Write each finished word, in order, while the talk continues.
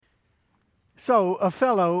So, a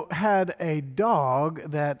fellow had a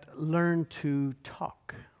dog that learned to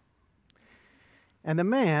talk. And the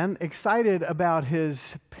man, excited about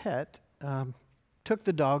his pet, took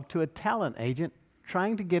the dog to a talent agent,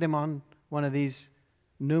 trying to get him on one of these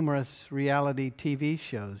numerous reality TV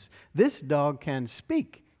shows. This dog can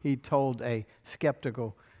speak, he told a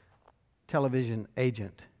skeptical television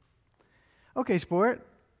agent. Okay, sport,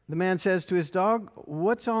 the man says to his dog,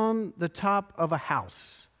 what's on the top of a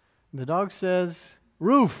house? The dog says,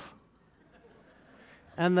 roof.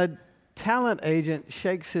 And the talent agent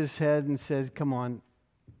shakes his head and says, come on,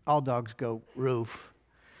 all dogs go roof.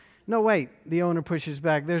 No, wait, the owner pushes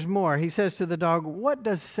back. There's more. He says to the dog, what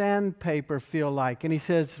does sandpaper feel like? And he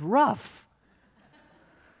says, rough.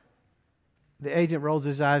 The agent rolls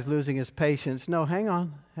his eyes, losing his patience. No, hang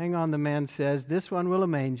on, the man says. This one will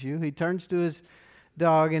amaze you. He turns to his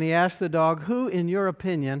dog and he asks the dog, who, in your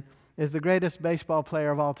opinion, is the greatest baseball player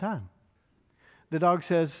of all time? The dog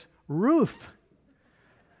says, Ruth.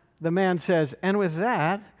 The man says, and with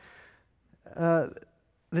that,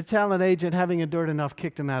 the talent agent, having endured enough,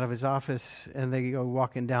 kicked him out of his office, and they go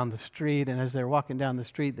walking down the street. And as they're walking down the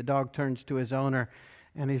street, the dog turns to his owner,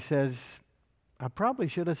 and he says, I probably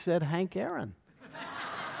should have said Hank Aaron.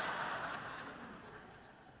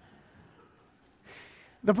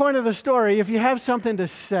 The point of the story, if you have something to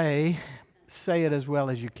say, say it as well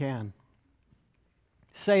as you can.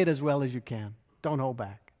 Say it as well as you can. Don't hold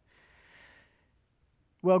back.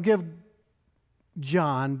 Well, give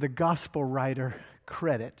John, the gospel writer,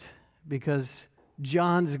 credit, because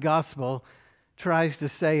John's gospel tries to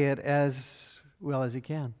say it as well as he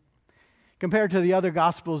can. Compared to the other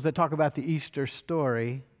gospels that talk about the Easter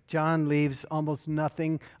story, John leaves almost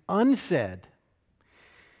nothing unsaid.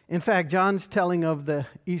 In fact, John's telling of the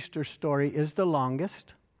Easter story is the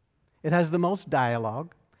longest. It has the most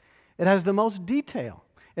dialogue. It has the most detail.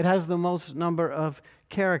 It has the most number of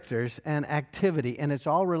characters and activity, and it's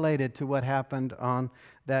all related to what happened on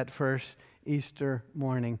that first Easter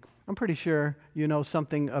morning. I'm pretty sure you know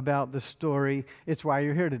something about the story. It's why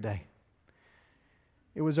you're here today.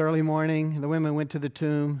 It was early morning. The women went to the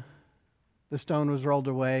tomb. The stone was rolled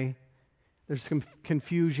away. There's some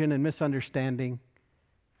confusion and misunderstanding,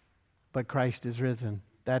 but Christ is risen.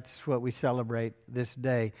 That's what we celebrate this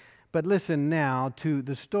day. But listen now to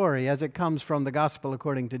the story as it comes from the Gospel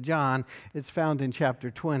according to John. It's found in chapter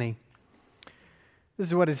 20. This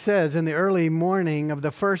is what it says. In the early morning of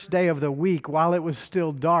the first day of the week, while it was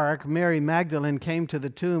still dark, Mary Magdalene came to the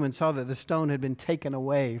tomb and saw that the stone had been taken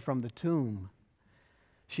away from the tomb.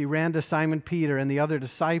 She ran to Simon Peter and the other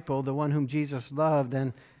disciple, the one whom Jesus loved,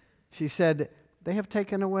 and she said, they have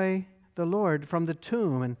taken away the Lord from the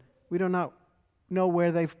tomb, and we do not know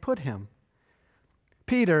where they've put him.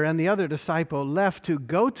 Peter and the other disciple left to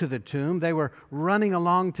go to the tomb. They were running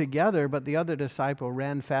along together, but the other disciple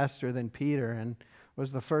ran faster than Peter and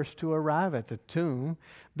was the first to arrive at the tomb.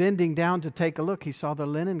 Bending down to take a look, he saw the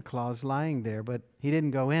linen cloths lying there, but he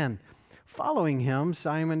didn't go in. Following him,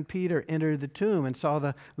 Simon Peter entered the tomb and saw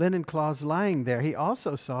the linen cloths lying there. He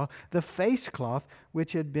also saw the face cloth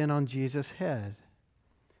which had been on Jesus' head.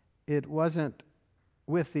 It wasn't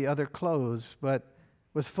with the other clothes, but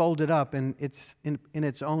was folded up in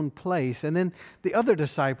its own place. And then the other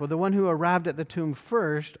disciple, the one who arrived at the tomb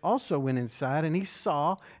first, also went inside, and he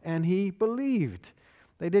saw and he believed.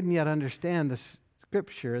 They didn't yet understand the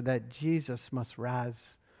scripture that Jesus must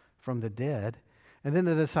rise from the dead. And then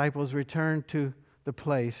the disciples returned to the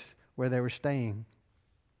place where they were staying.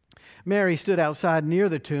 Mary stood outside near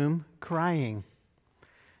the tomb, crying.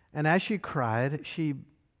 And as she cried, she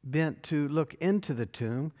bent to look into the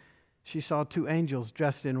tomb. She saw two angels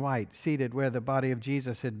dressed in white, seated where the body of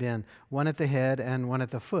Jesus had been, one at the head and one at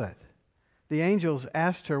the foot. The angels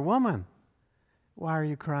asked her, woman, why are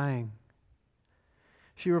you crying?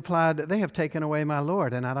 She replied, they have taken away my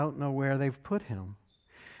Lord, and I don't know where they've put him.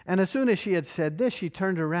 And as soon as she had said this, she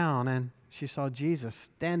turned around and she saw Jesus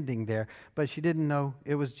standing there, but she didn't know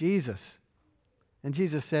it was Jesus. And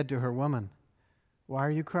Jesus said to her, woman, why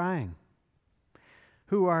are you crying?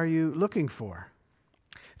 Who are you looking for?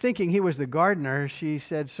 Thinking he was the gardener, she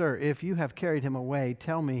said, sir, if you have carried him away,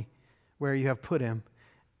 tell me where you have put him,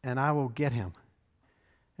 and I will get him.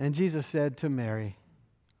 And Jesus said to Mary,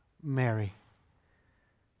 Mary.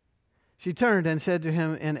 She turned and said to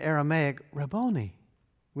him in Aramaic, Rabboni,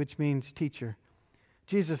 which means teacher.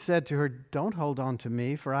 Jesus said to her, don't hold on to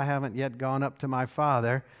me, for I haven't yet gone up to my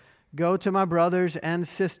Father. Go to my brothers and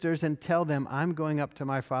sisters and tell them I'm going up to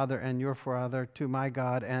my Father and your Father, to my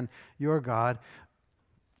God and your God.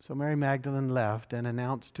 So Mary Magdalene left and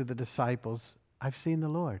announced to the disciples, I've seen the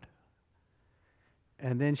Lord.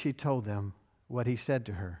 And then she told them what he said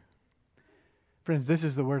to her. Friends, this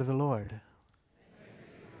is the word of the Lord.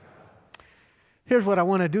 Here's what I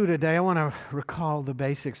want to do today. I want to recall the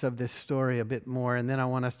basics of this story a bit more, and then I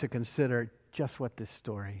want us to consider just what this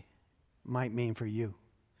story might mean for you.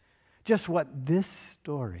 Just what this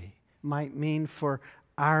story might mean for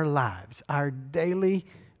our lives, our daily,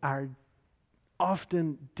 our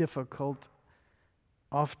often difficult,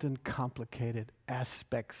 often complicated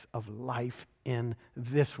aspects of life in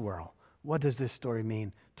this world. What does this story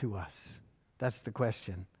mean to us? That's the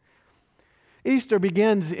question. Easter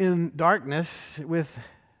begins in darkness with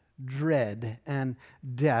dread and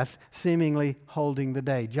death seemingly holding the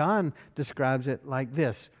day. John describes it like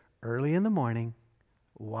this: early in the morning,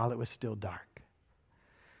 while it was still dark.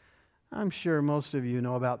 I'm sure most of you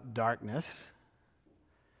know about darkness.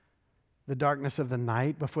 The darkness of the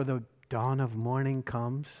night before the dawn of morning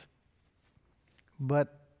comes.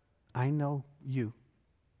 But I know you,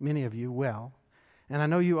 many of you, well. And I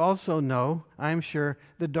know you also know, I'm sure,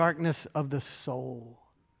 the darkness of the soul.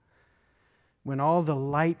 When all the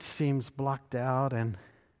light seems blocked out and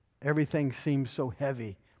everything seems so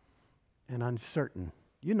heavy and uncertain.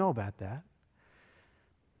 You know about that.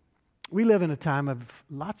 We live in a time of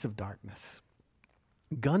lots of darkness.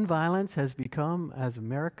 Gun violence has become as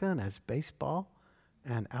American as baseball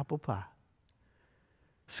and apple pie.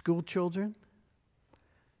 School children,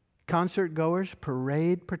 concert goers,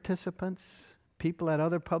 parade participants, people at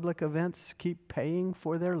other public events keep paying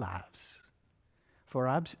for their lives for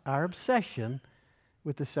our obsession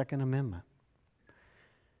with the Second Amendment.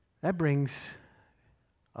 That brings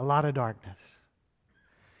a lot of darkness.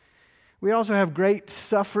 We also have great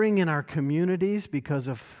suffering in our communities because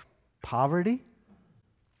of poverty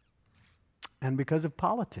and because of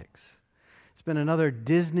politics. It's been another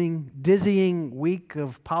dizzying week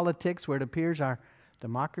of politics where it appears our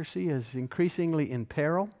democracy is increasingly in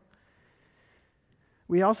peril.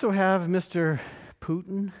 We also have Mr.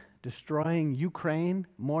 Putin destroying Ukraine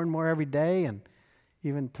more and more every day and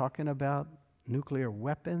even talking about nuclear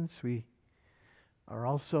weapons. We are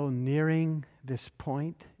also nearing this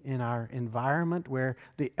point in our environment where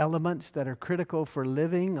the elements that are critical for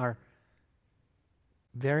living are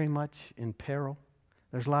very much in peril.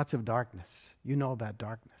 There's lots of darkness. You know about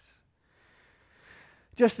darkness.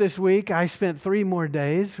 Just this week, I spent 3 more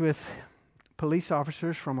days with police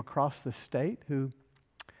officers from across the state who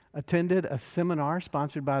attended a seminar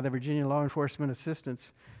sponsored by the Virginia Law Enforcement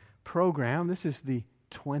Assistance Program. This is the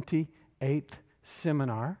 28th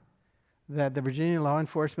seminar that the Virginia Law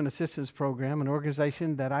Enforcement Assistance Program, an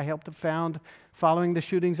organization that I helped to found following the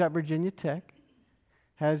shootings at Virginia Tech,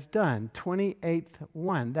 has done. 28th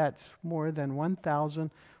one. That's more than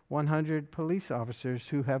 1,100 police officers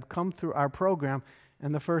who have come through our program,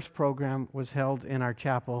 and the first program was held in our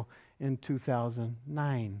chapel in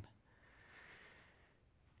 2009.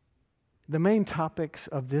 The main topics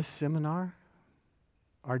of this seminar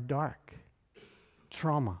are dark,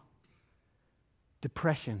 trauma,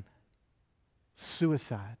 depression,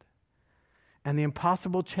 suicide, and the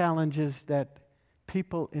impossible challenges that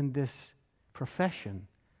people in this profession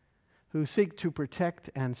who seek to protect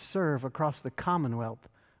and serve across the Commonwealth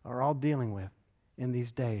are all dealing with in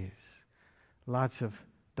these days. Lots of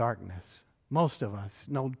darkness. Most of us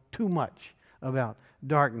know too much about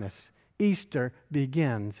darkness. Easter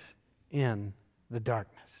begins in the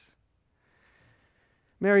darkness.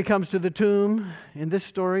 Mary comes to the tomb. In this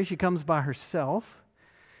story, she comes by herself,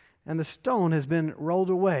 and the stone has been rolled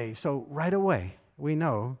away. So right away, we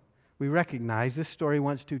recognize this story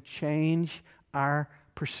wants to change our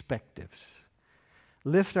perspectives,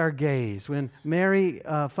 lift our gaze. When Mary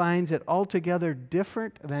finds it altogether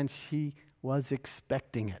different than she was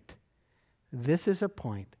expecting it, this is a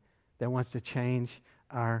point that wants to change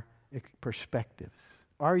our perspectives.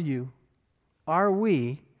 Are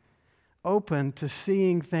we open to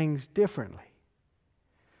seeing things differently?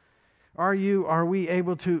 Are we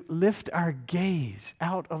able to lift our gaze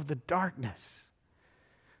out of the darkness,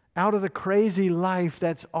 out of the crazy life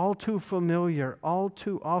that's all too familiar, all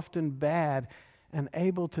too often bad, and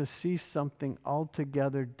able to see something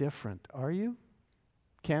altogether different? Are you?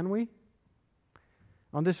 Can we?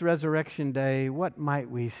 On this resurrection day, what might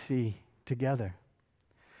we see together?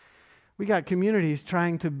 We got communities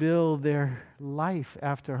trying to build their life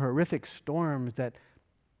after horrific storms that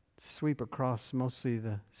sweep across mostly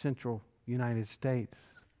the central United States.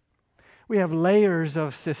 We have layers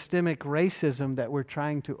of systemic racism that we're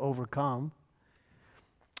trying to overcome.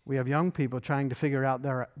 We have young people trying to figure out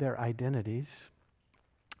their identities,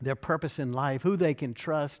 their purpose in life, who they can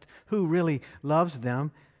trust, who really loves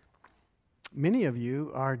them. Many of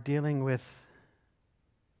you are dealing with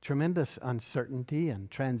tremendous uncertainty and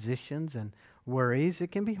transitions and worries.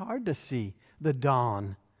 It can be hard to see the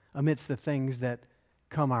dawn amidst the things that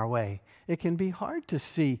come our way. It can be hard to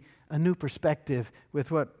see a new perspective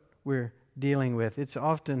with what we're dealing with. It's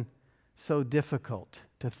often so difficult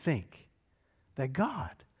to think that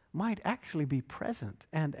God might actually be present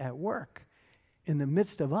and at work in the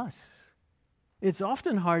midst of us. It's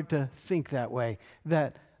often hard to think that way,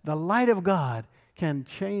 that the light of God can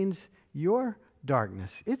change your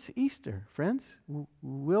darkness. It's Easter, friends.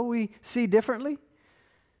 Will we see differently?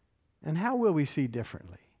 And how will we see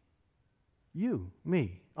differently? You,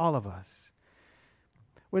 me, all of us.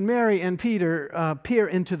 When Mary and Peter peer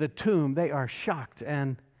into the tomb, they are shocked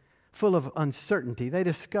and full of uncertainty. They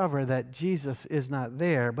discover that Jesus is not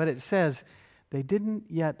there, but it says they didn't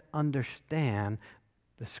yet understand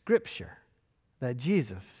the scripture that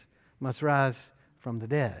Jesus must rise from the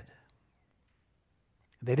dead.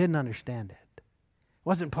 They didn't understand it. It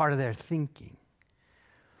wasn't part of their thinking.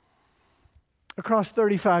 Across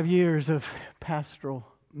 35 years of pastoral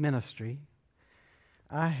ministry,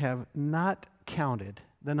 I have not counted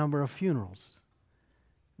the number of funerals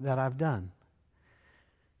that I've done.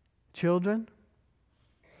 Children,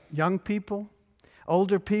 young people,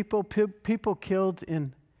 older people, people killed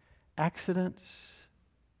in accidents,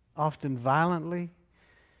 often violently,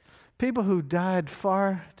 people who died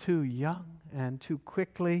far too young and too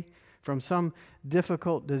quickly from some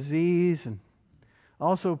difficult disease, and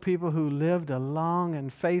also people who lived a long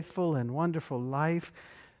and faithful and wonderful life.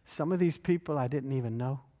 Some of these people I didn't even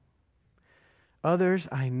know. Others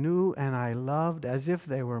I knew and I loved as if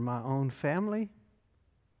they were my own family.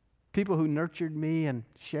 People who nurtured me and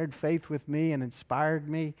shared faith with me and inspired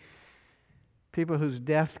me. People whose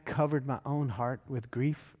death covered my own heart with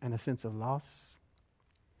grief and a sense of loss.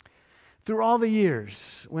 Through all the years,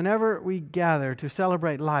 whenever we gather to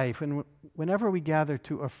celebrate life, and whenever we gather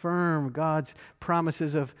to affirm God's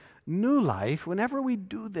promises of new life, whenever we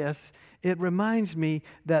do this, it reminds me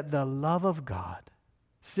that the love of God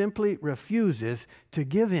simply refuses to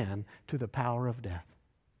give in to the power of death.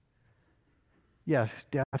 Yes,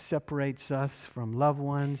 death separates us from loved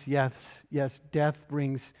ones. Yes, death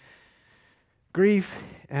brings grief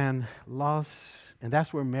and loss, and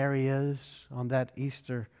that's where Mary is on that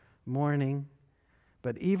Easter morning.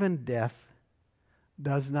 But even death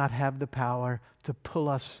does not have the power to pull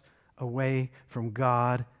us away from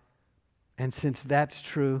God. And since that's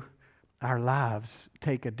true, our lives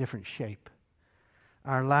take a different shape.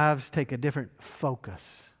 Our lives take a different focus.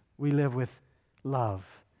 We live with love,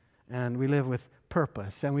 and we live with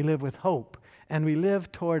purpose, and we live with hope, and we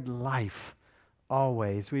live toward life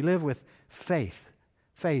always. We live with faith,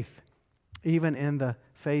 even in the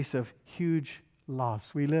face of huge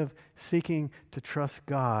loss. We live seeking to trust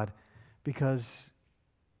God because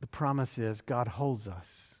the promise is God holds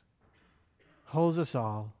us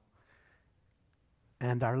all,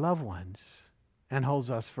 and our loved ones, and holds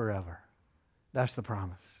us forever. That's the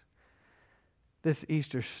promise. This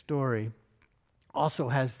Easter story also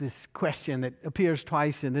has this question that appears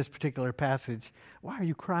twice in this particular passage. Why are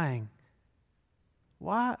you crying?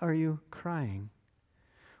 Why are you crying?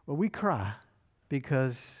 Well, we cry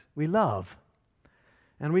because we love.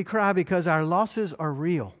 And we cry because our losses are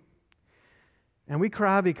real. And we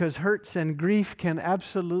cry because hurts and grief can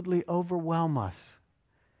absolutely overwhelm us.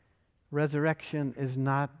 Resurrection is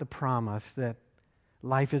not the promise that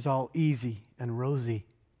life is all easy and rosy.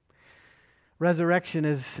 Resurrection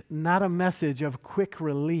is not a message of quick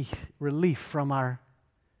relief from our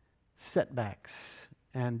setbacks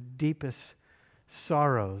and deepest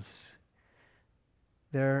sorrows.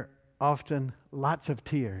 There are often lots of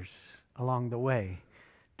tears along the way,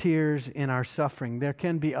 tears in our suffering. There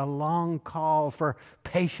can be a long call for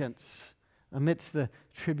patience amidst the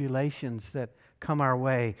tribulations that come our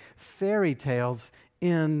way. Fairy tales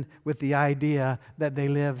end with the idea that they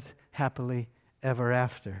lived happily ever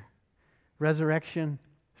after. Resurrection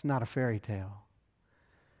is not a fairy tale.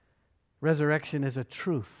 Resurrection is a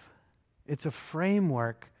truth. It's a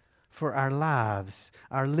framework for our lives,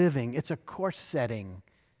 our living. It's a course setting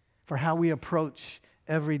for how we approach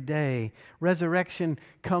every day. Resurrection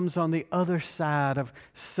comes on the other side of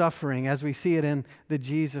suffering, as we see it in the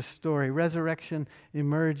Jesus story. Resurrection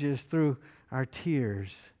emerges through our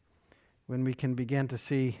tears when we can begin to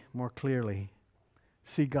see more clearly,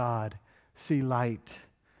 see God, see light,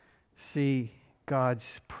 see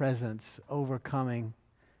God's presence overcoming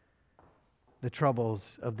the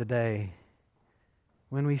troubles of the day.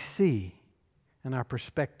 When we see and our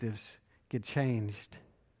perspectives get changed.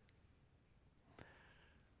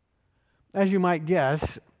 As you might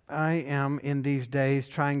guess, I am in these days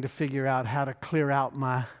trying to figure out how to clear out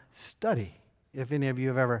my study. If any of you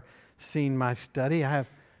have ever seen my study, I have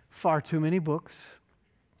far too many books.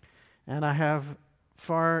 and I have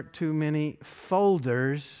far too many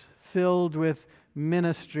folders filled with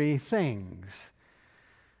ministry things.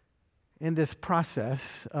 In this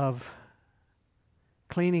process of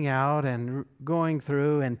cleaning out and going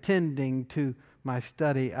through and tending to my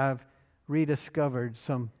study, I've rediscovered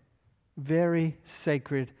some very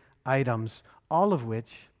sacred items, all of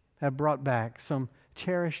which have brought back some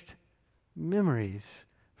cherished memories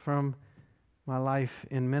from my life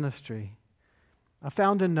in ministry. I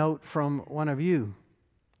found a note from one of you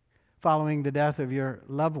following the death of your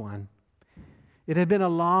loved one. It had been a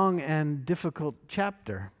long and difficult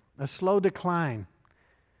chapter, a slow decline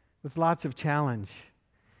with lots of challenge.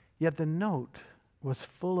 Yet the note was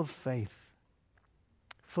full of faith,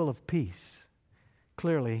 full of peace.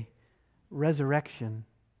 Clearly, resurrection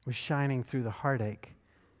was shining through the heartache.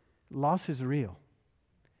 Loss is real,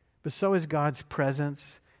 but so is God's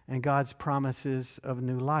presence and God's promises of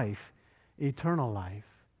new life, eternal life,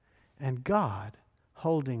 and God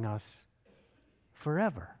holding us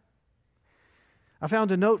forever. I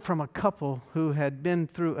found a note from a couple who had been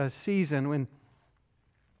through a season when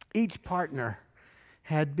each partner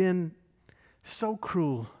had been so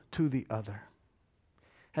cruel to the other,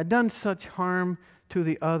 had done such harm to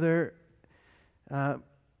the other,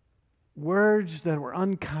 words that were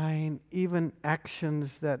unkind, even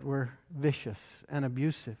actions that were vicious and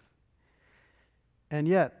abusive. And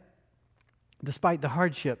yet, despite the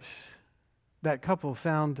hardships, that couple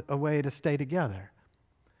found a way to stay together,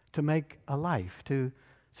 to make a life, to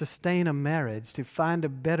sustain a marriage, to find a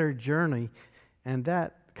better journey. And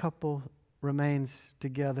that couple remains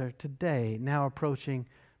together today, now approaching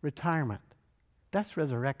retirement. That's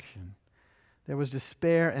resurrection. There was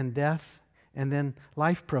despair and death, and then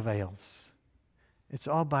life prevails. It's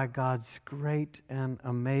all by God's great and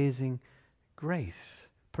amazing grace,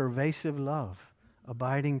 pervasive love,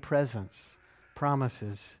 abiding presence,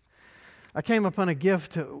 promises. I came upon a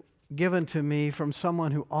gift given to me from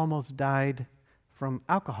someone who almost died from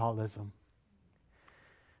alcoholism,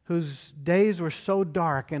 whose days were so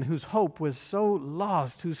dark and whose hope was so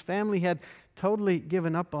lost, whose family had totally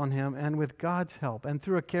given up on him, and with God's help and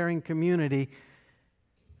through a caring community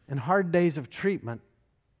and hard days of treatment,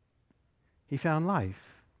 he found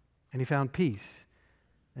life, and he found peace,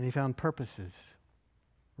 and he found purposes,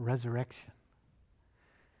 resurrection.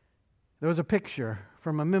 There was a picture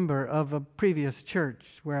from a member of a previous church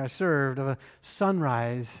where I served of a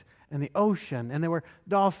sunrise and the ocean, and there were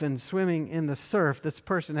dolphins swimming in the surf. This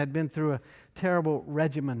person had been through a terrible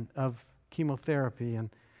regimen of chemotherapy and,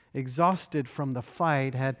 exhausted from the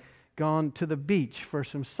fight, had gone to the beach for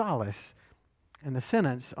some solace. And the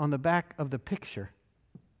sentence on the back of the picture,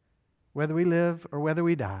 whether we live or whether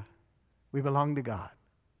we die, we belong to God.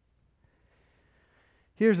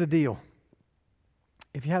 Here's the deal.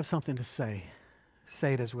 If you have something to say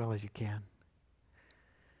it as well as you can.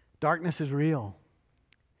 Darkness is real.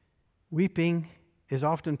 Weeping is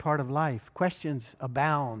often part of life. Questions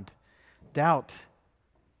abound. Doubt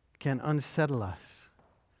can unsettle us.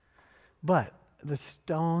 But the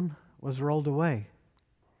stone was rolled away.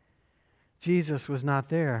 Jesus was not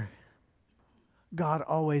there. God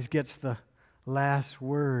always gets the last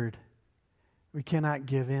word. We cannot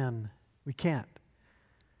give in. We can't.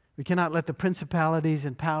 We cannot let the principalities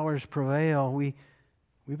and powers prevail. We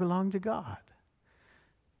belong to God.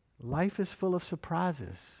 Life is full of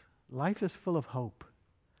surprises. Life is full of hope.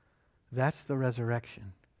 That's the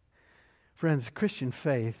resurrection. Friends, Christian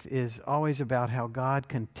faith is always about how God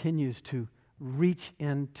continues to reach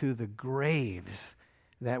into the graves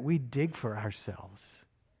that we dig for ourselves.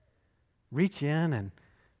 Reach in and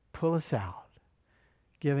pull us out,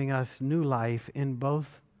 giving us new life in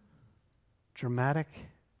both dramatic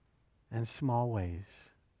and small ways.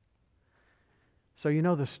 So you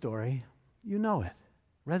know the story. You know it.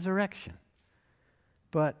 Resurrection.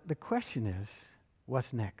 But the question is,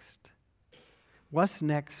 what's next? What's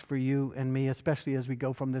next for you and me, especially as we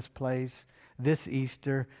go from this place, this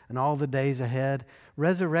Easter, and all the days ahead?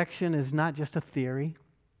 Resurrection is not just a theory.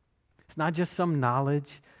 It's not just some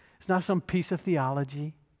knowledge. It's not some piece of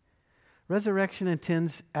theology. Resurrection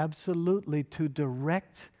intends absolutely to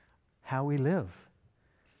direct how we live.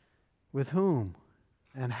 With whom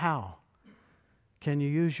and how can you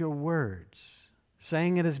use your words,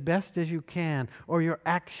 saying it as best as you can, or your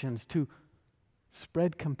actions to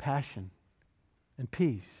spread compassion and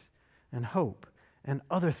peace and hope and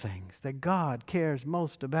other things that God cares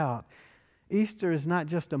most about? Easter is not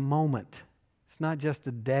just a moment. It's not just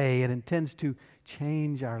a day. It intends to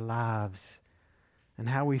change our lives and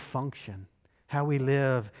how we function, how we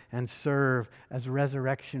live and serve as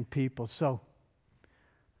resurrection people. So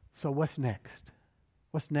what's next?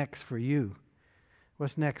 What's next for you?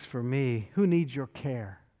 What's next for me? Who needs your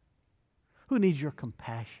care? Who needs your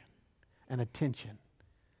compassion and attention?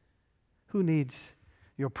 Who needs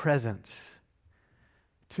your presence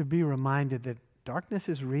to be reminded that darkness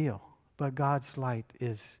is real, but God's light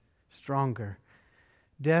is stronger?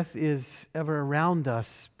 Death is ever around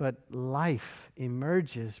us, but life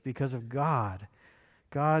emerges because of God.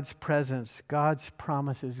 God's presence, God's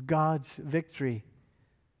promises, God's victory.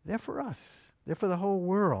 They're for us. They're for the whole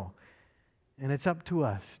world. And it's up to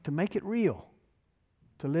us to make it real,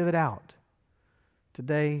 to live it out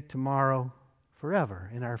today, tomorrow,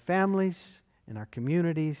 forever, in our families, in our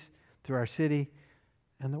communities, through our city,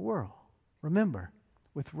 and the world. Remember,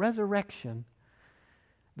 with resurrection,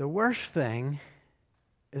 the worst thing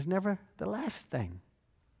is never the last thing.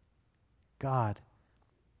 God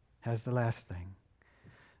has the last thing.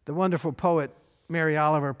 The wonderful poet Mary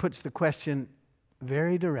Oliver puts the question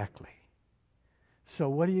very directly. So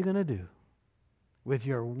what are you going to do with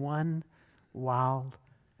your one wild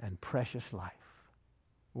and precious life?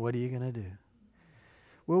 What are you going to do?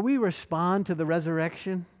 Will we respond to the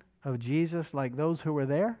resurrection of Jesus like those who were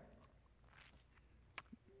there?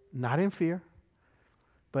 Not in fear,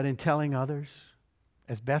 but in telling others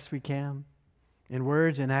as best we can, in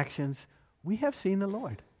words and actions, we have seen the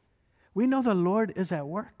Lord. We know the Lord is at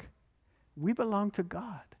work. We belong to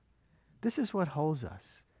God. This is what holds us.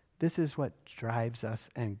 This is what drives us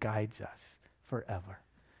and guides us forever.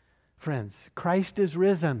 Friends, Christ is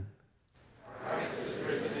risen. Christ is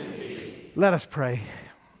risen indeed. Let us pray.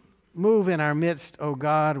 Move in our midst, O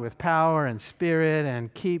God, with power and spirit,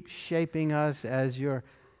 and keep shaping us as your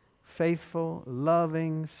faithful,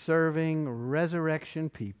 loving, serving, resurrection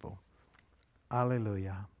people.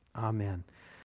 Alleluia. Amen.